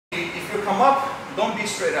you come up, don't be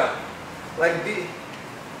straight up. Like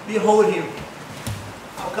be holding him.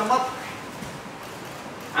 I'll come up.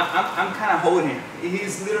 I'm kind of holding him.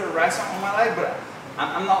 He's literally resting on my leg, but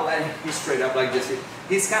I'm not letting him straight up like this.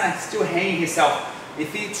 He's kind of still hanging himself.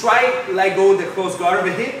 If he try to let go of the close guard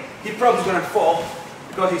over here, he probably gonna fall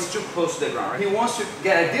because he's too close to the ground. Right? He wants to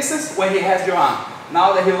get a distance when he has your arm.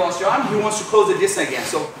 Now that he lost your arm, he wants to close the distance again.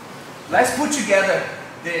 So let's put together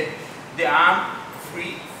the arm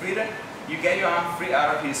freedom. You get your arm free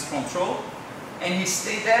out of his control, and he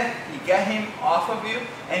stay there. You get him off of you,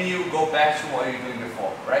 and you go back to what you're doing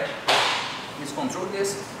before, right? Just control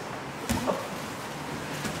this.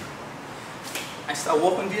 I start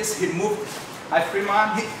working this. He moved. I free my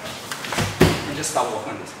arm, and just start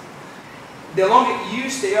working this. The longer you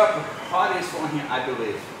stay up, the harder it's for him, I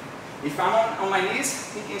believe. If I'm on my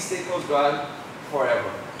knees, he can stay close guard forever.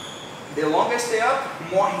 The longer I stay up,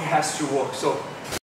 the more he has to work. So